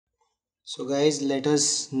So guys, let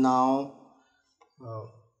us now uh,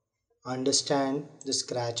 understand the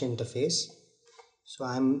Scratch interface. So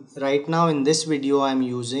I'm right now in this video I'm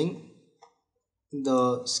using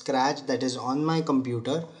the Scratch that is on my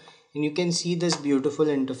computer, and you can see this beautiful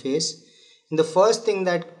interface. And the first thing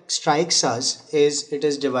that strikes us is it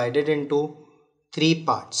is divided into three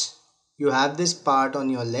parts. You have this part on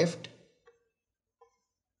your left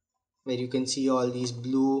where you can see all these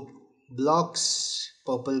blue blocks,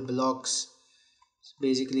 purple blocks.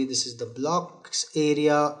 Basically this is the blocks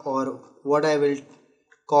area, or what I will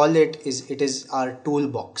call it is our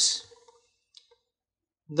toolbox.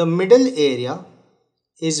 The middle area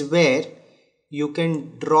is where you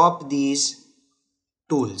can drop these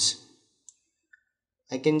tools.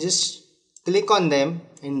 I can just click on them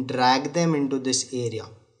and drag them into this area,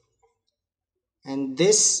 and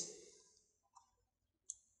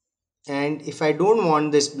if I don't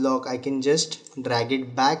want this block, I can just drag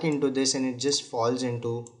it back into this and it just falls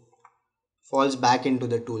back into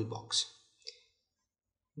the toolbox.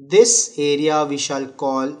 This area we shall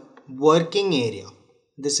call working area.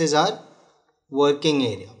 This is our working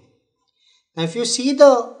area. Now if you see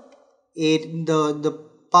the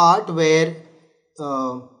part where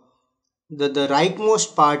the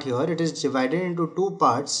rightmost part here, it is divided into two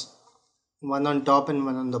parts, one on top and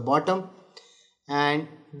one on the bottom, and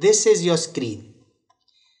this is your screen.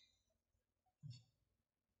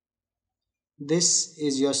 This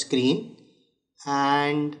is your screen,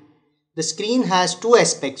 and the screen has two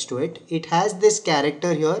aspects to it. It has this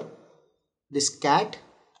character here, this cat,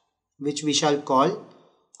 which we shall call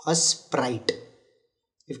a sprite.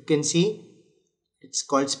 If you can see, it's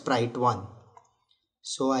called sprite 1.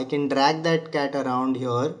 So I can drag that cat around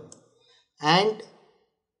here, and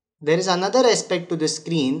there is another aspect to the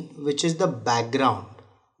screen, which is the background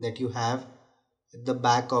that you have at the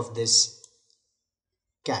back of this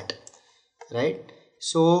cat, right?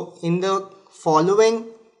 So in the following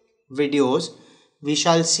videos we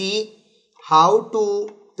shall see how to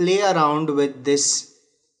play around with this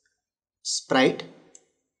sprite,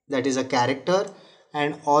 that is a character,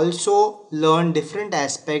 and also learn different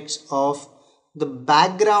aspects of the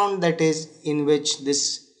background that is in which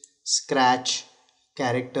this Scratch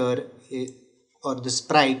character or the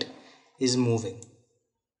sprite is moving.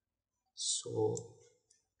 So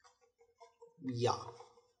yeah.